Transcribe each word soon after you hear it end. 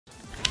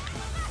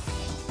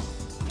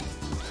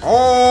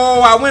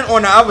Oh, I went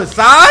on the other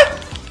side?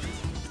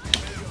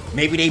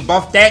 Maybe they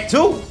buffed that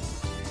too.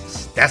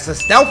 That's a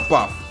stealth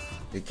buff.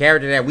 The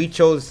character that we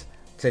chose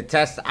to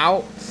test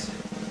out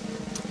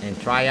and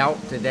try out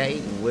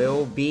today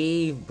will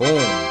be, boom,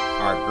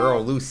 our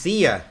girl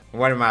Lucia.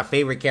 One of my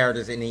favorite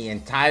characters in the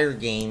entire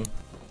game.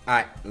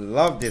 I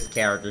love this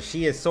character.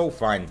 She is so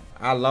fun.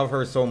 I love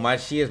her so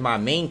much. She is my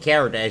main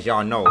character, as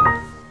y'all know.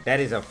 That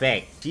is a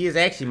fact. She is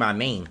actually my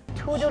main.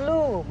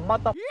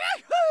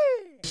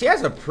 She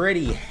has a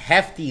pretty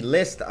hefty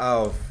list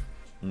of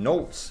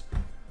notes.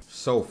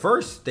 So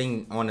first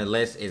thing on the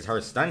list is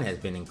her stun has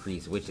been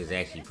increased, which is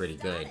actually pretty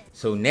good.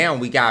 So now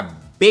we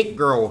got big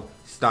girl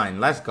stun.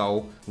 Let's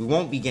go. We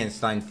won't be getting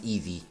stunned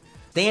easy.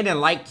 Stand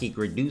and light kick,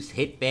 reduce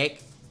hit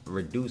back,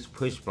 reduce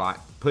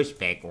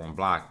pushback on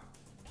block.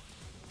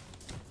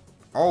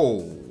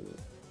 Oh,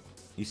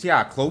 you see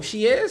how close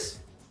she is?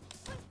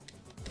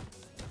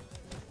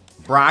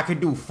 Bro, I could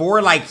do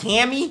 4 like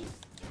Cammy.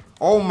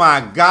 Oh my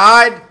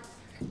god.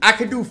 I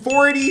could do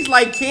 4 of these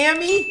like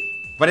Cammy.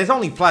 But it's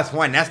only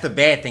 +1. That's the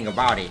bad thing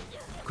about it.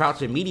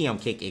 Crouch and medium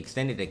kick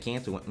extended to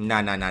cancel.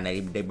 Nah,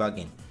 they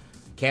bugging.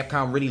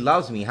 Capcom really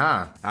loves me,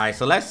 huh? Alright,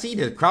 so let's see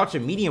the crouch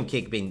and medium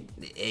kick been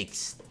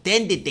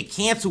extended the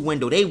cancel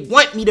window. They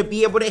want me to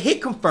be able to hit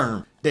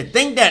confirm. The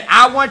thing that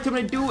I want them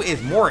to do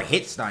is more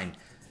hit stun.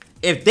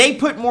 If they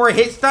put more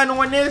hit stun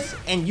on this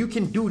and you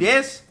can do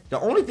this, the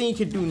only thing you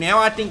can do now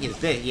I think is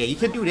this. Yeah, you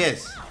can do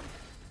this.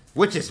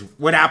 Which is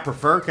what I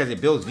prefer because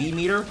it builds V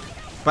meter.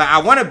 But I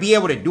want to be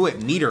able to do it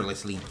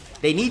meterlessly.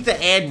 They need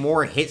to add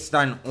more hit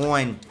stun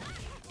on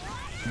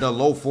the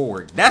low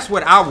forward. That's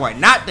what I want,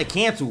 not the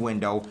cancel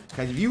window.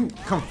 Because if you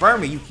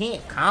confirm it, you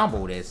can't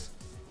combo this.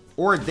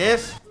 Or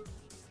this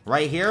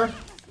right here.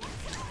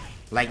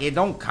 Like, it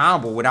don't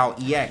combo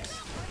without EX.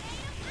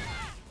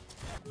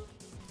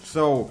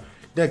 So,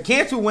 the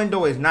cancel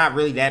window is not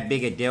really that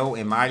big a deal,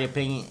 in my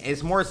opinion.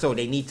 It's more so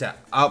they need to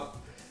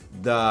up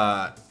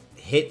the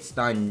hit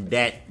stun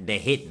that the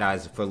hit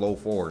does for low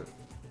forward.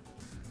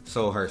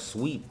 So her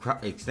sweep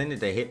extended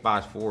the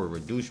hitbox forward,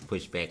 reduced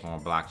pushback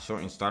on block,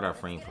 shortened startup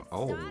frame.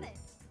 Oh,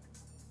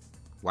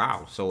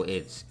 wow. So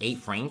it's 8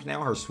 frames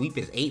now. Her sweep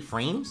is 8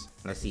 frames.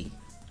 Let's see.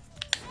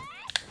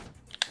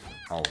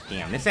 Oh,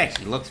 damn. This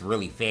actually looks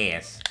really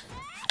fast.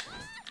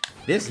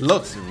 This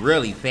looks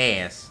really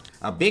fast.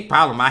 A big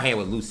problem I had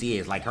with Lucia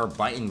is like her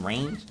button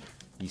range.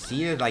 You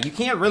see it? Like you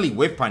can't really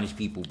whiff punish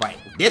people, but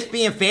this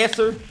being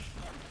faster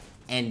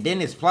and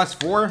then it's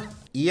 +4.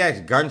 EX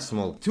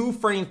Gunsmoke. 2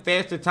 frame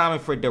faster timing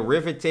for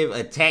derivative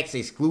attacks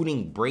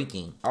excluding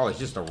braking. Oh, it's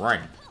just a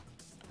run.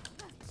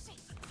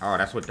 Oh,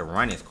 that's what the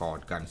run is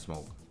called,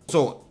 Gunsmoke.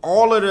 So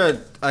all of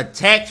the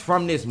attacks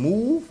from this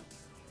move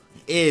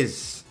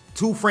is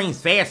 2 frames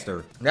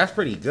faster. That's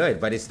pretty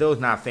good, but it still is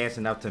not fast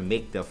enough to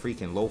make the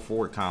freaking low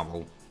forward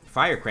combo.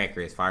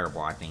 Firecracker is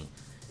Fireball, I think.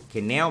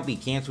 Can now be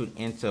canceled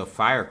into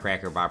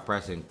Firecracker by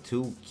pressing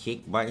 2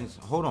 kick buttons.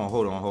 Hold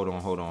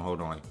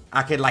on.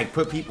 I could like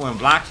put people in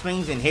block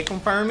strings and hit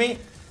confirm it?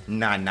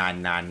 Nah.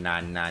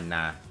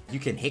 You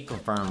can hit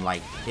confirm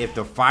like if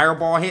the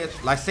fireball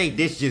hits, let's say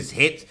this just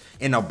hits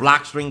in a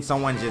block string,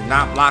 someone just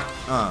not blocked.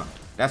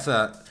 That's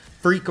a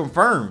free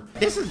confirm.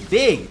 This is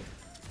big.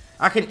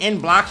 I can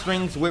end block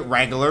strings with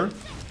regular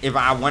if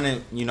I want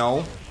to, you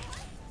know.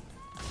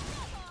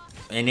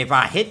 And if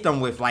I hit them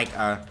with like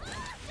a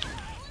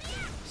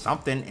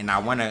something and I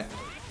want to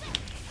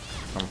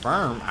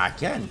confirm, I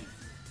can.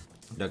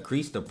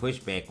 Decrease the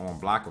pushback on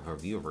block of her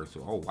view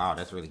reversal. Oh wow,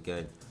 that's really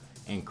good.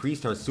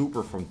 Increased her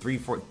super from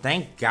 3-4.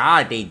 Thank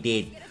God they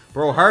did.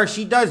 Bro,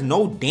 she does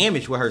no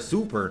damage with her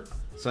super.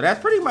 So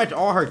that's pretty much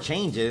all her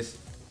changes.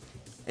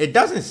 It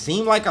doesn't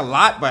seem like a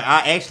lot, but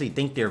I actually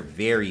think they're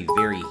very,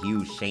 very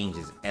huge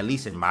changes, at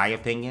least in my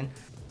opinion.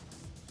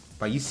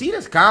 But you see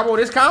this combo?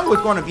 This combo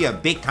is going to be a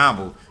big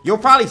combo. You'll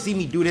probably see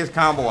me do this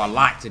combo a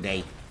lot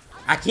today.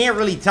 I can't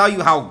really tell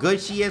you how good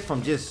she is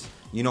from just,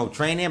 you know,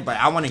 training, but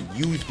I want to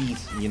use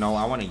these, you know,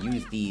 I want to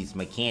use these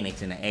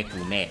mechanics in the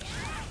actual match.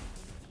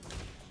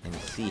 And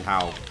see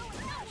how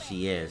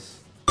she is.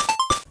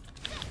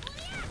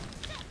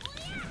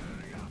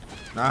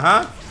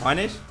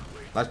 Punish.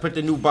 Let's put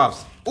the new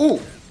buffs. Ooh.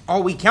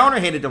 Oh, we counter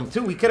hitted them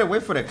too. We could have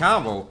went for the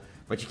combo,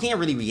 but you can't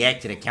really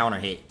react to the counter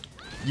hit.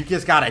 You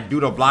just got to do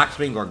the block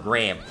string or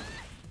grab.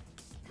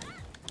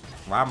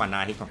 Why am I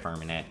not hit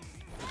confirming that?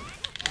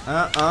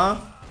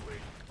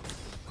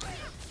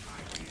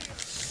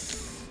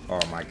 Oh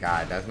my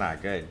god, that's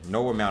not good.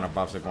 No amount of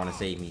buffs are going to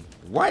save me.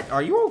 What?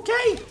 Are you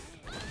okay?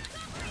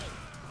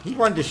 He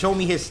wanted to show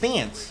me his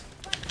stance.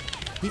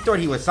 He thought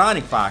he was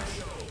Sonic Fox.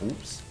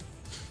 Oops.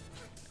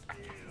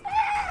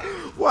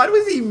 Why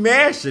was he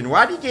mashing?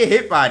 Why did he get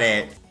hit by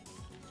that?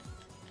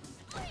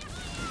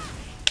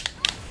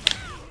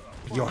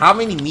 Yo, how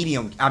many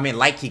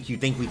light kicks you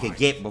think we could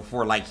get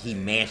before like he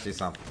mashed or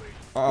something?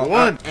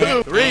 1,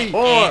 2, 3,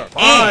 4,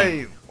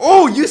 5.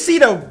 Oh, you see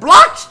the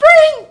block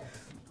string?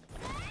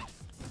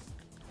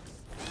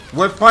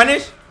 What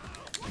punish?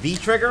 V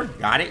trigger?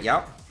 Got it,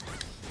 yup.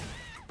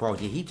 Bro,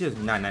 did he just...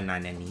 Nah.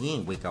 He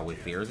ain't wake up with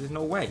fears. There's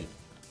no way.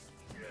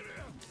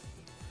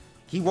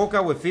 He woke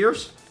up with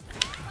fierce.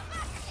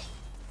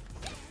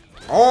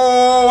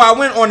 Oh, I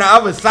went on the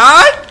other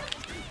side?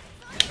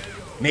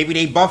 Maybe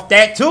they buffed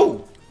that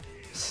too.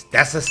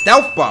 That's a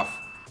stealth buff.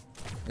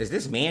 Is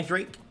this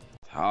Mandrake?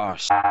 Oh,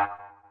 sh**.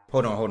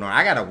 Hold on.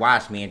 I gotta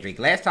watch Mandrake.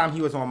 Last time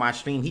he was on my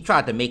stream, he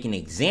tried to make an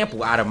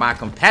example out of my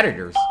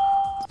competitors.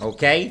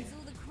 Okay?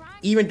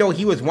 Even though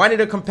he was one of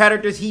the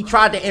competitors, he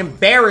tried to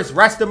embarrass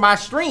rest of my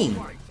stream.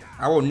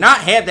 I will not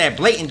have that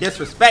blatant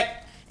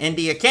disrespect in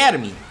the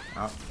academy.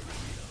 Oh.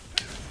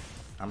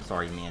 I'm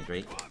sorry,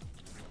 Mandrake.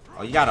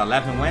 Oh, you got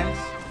 11 wins?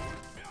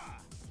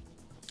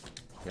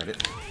 Got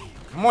it.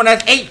 Come on,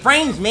 that's 8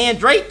 frames,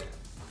 Mandrake.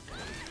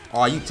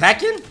 Oh, you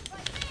Tekken?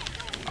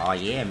 Oh,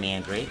 yeah,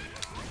 Mandrake.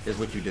 This is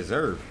what you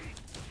deserve.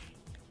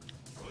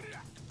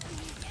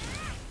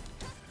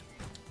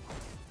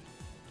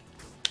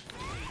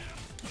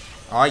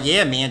 Oh,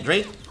 yeah,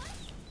 Mandrake.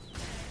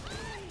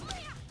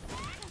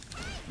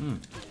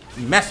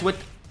 You mess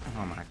with...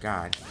 Oh, my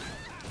God.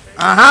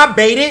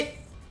 Bait it.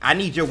 I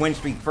need your win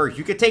streak first.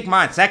 You can take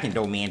mine second,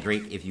 though,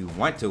 Mandrake, if you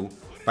want to.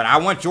 But I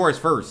want yours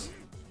first.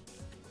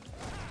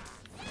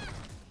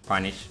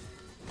 Punish.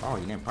 Oh,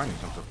 you didn't punish.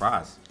 I'm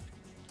surprised.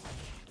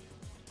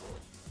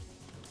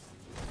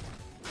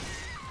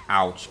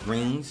 Ouch.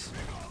 Greens.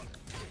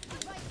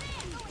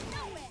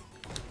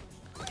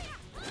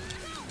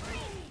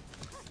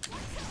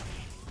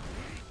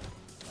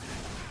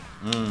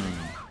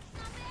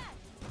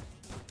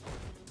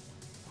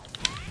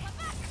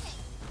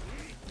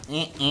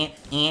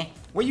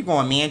 Where you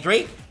going,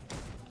 Mandrake?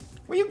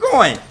 Where you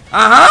going?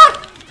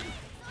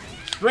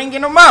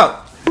 Stringing them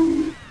out.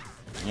 You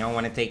don't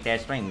want to take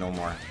that string no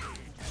more.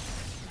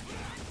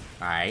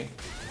 Alright.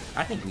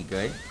 I think we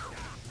good.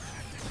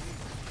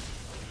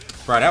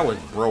 Bro, that was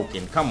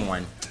broken. Come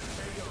on.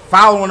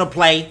 Foul on the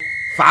play.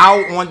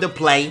 Foul on the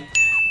play.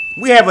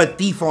 We have a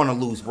thief on the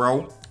loose,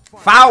 bro.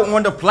 Foul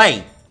on the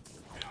play.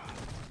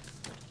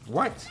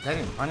 What? That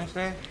didn't punish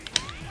that?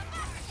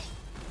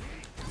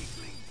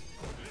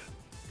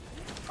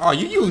 Oh,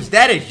 you used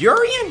that as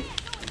Urian?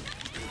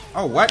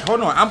 Oh, what?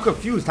 Hold on. I'm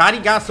confused. How'd he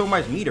got so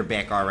much meter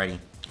back already?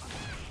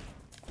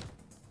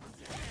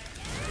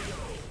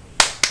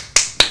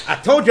 I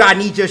told you I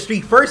need your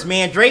streak first,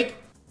 Mandrake.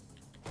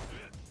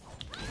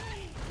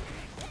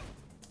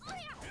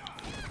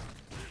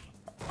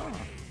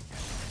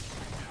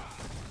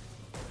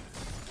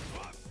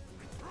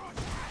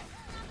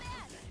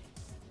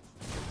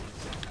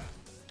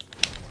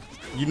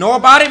 You know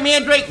about it,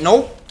 Mandrake?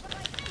 Nope.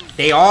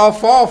 They all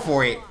fall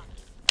for it.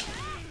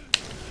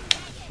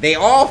 They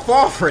all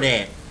fall for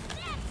that.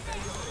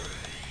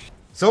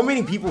 So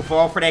many people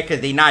fall for that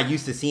because they're not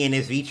used to seeing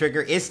this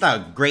V-trigger. It's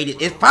the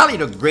greatest. It's probably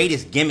the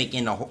greatest gimmick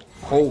in the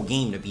whole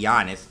game, to be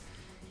honest.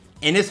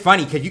 And it's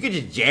funny because you could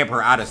just jab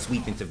her out of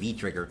sweep into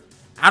V-trigger.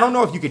 I don't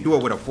know if you could do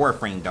it with a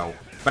 4-frame though.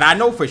 But I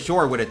know for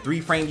sure with a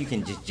 3-frame you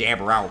can just jab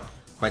her out.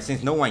 But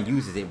since no one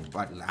uses it,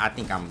 but I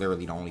think I'm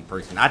literally the only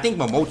person. I think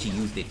Momochi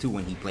used it too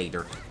when he played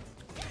her.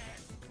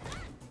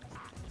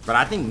 But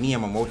I think me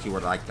and Momochi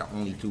were like the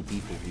only 2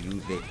 people who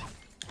used it.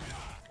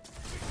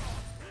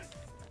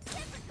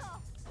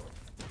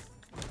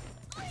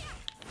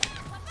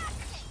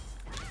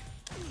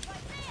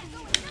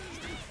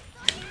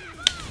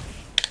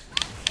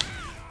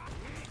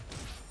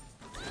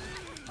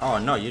 Oh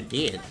no, you're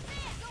dead.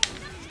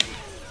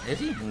 Is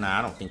he? Nah,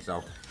 I don't think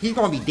so. He's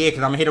gonna be dead because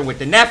I'm gonna hit him with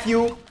the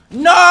nephew.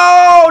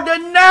 No, the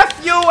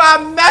nephew!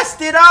 I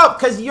messed it up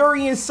because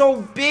Urian's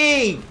so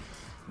big.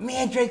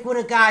 Mandrake would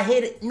have got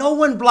hit. No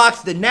one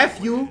blocks the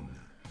nephew.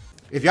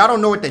 If y'all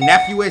don't know what the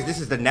nephew is, this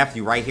is the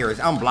nephew right here. It's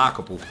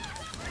unblockable.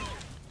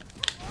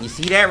 You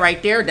see that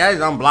right there? That is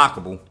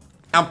unblockable.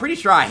 I'm pretty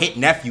sure I hit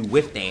nephew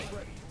with that.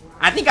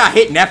 I think I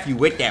hit nephew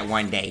with that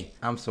one day.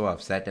 I'm so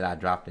upset that I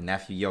dropped the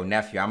nephew. Yo,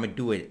 nephew, I'm gonna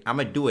do it. I'm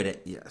gonna do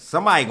it.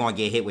 Somebody gonna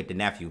get hit with the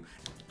nephew.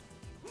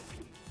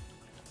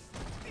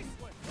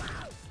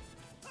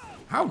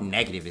 How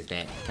negative is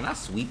that? Can I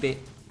sweep it?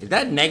 Is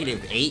that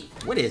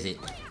 -8? What is it?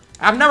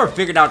 I've never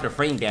figured out the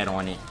frame data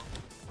on it.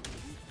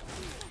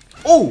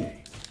 Ooh!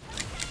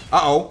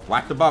 Uh-oh.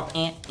 Watch the buff.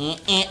 Ooh!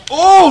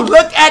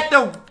 Look at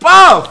the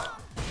buff!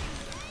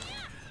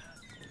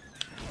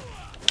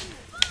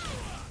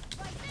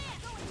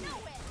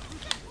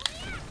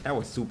 That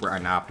was super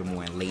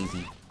unoptimal and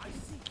lazy.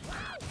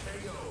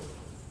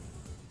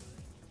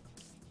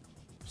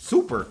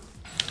 Super.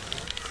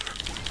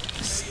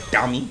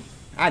 Dummy.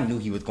 I knew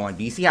he was going to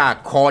be. See how I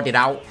called it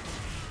out?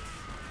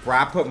 Bro,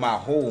 I put my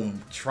whole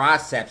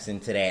triceps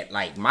into that.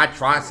 Like, my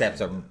triceps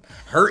are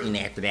hurting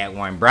after that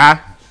one, bruh.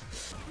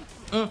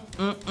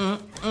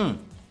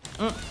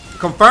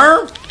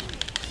 Confirmed?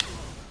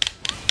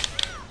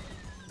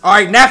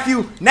 Alright,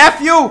 nephew.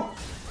 Nephew!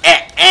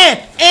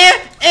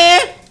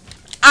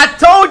 I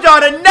told y'all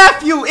the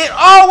nephew, it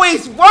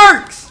always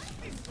works!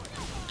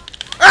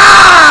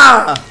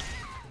 Ah!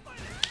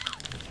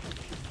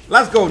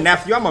 Let's go,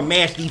 nephew. I'm a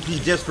mash DP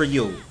just for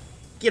you.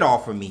 Get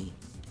off of me.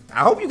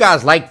 I hope you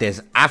guys like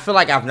this. I feel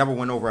like I've never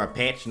went over a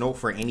patch note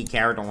for any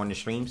character on the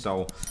stream,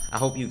 so I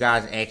hope you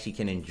guys actually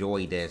can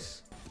enjoy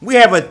this. We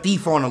have a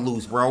thief on the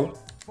loose, bro.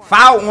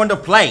 Foul on the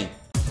play.